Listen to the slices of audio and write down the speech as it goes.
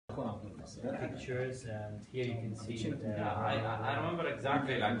pictures, and here you can see. I remember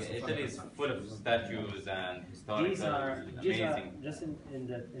exactly. Like Italy is full of statues and historical. These are amazing. just in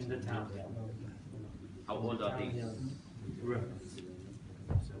the town. How old are these? So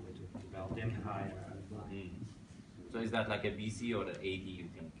we're talking about empire. So is that like a BC or an AD? You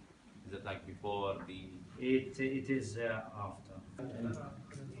think? Is it like before the? It is after.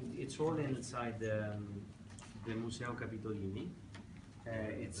 It's all inside the Museo Capitolini.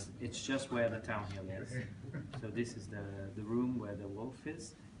 It's just where the town hill is. So this is the room where the wolf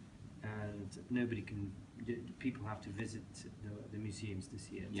is, and nobody can. People have to visit the museums to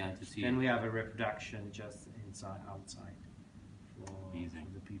see it. Yeah, to see. Then it. we have a reproduction just outside for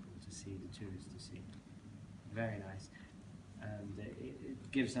the people to see, the tourists to see. Very nice, and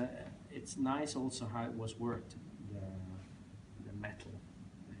it gives a. It's nice also how it was worked, the metal.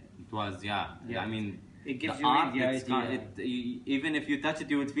 It was, yeah. I mean, it gives the you art, the idea. Even if you touch it,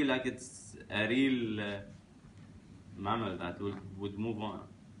 you would feel like it's a real mammal that would move on.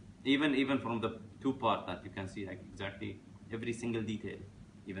 Even from the two part that you can see, like exactly every single detail,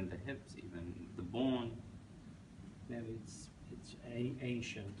 even the hips, even the bone. Yeah, it's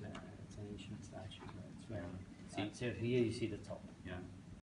ancient. It's an ancient statue. It's very. See? So here you see the top. Yeah.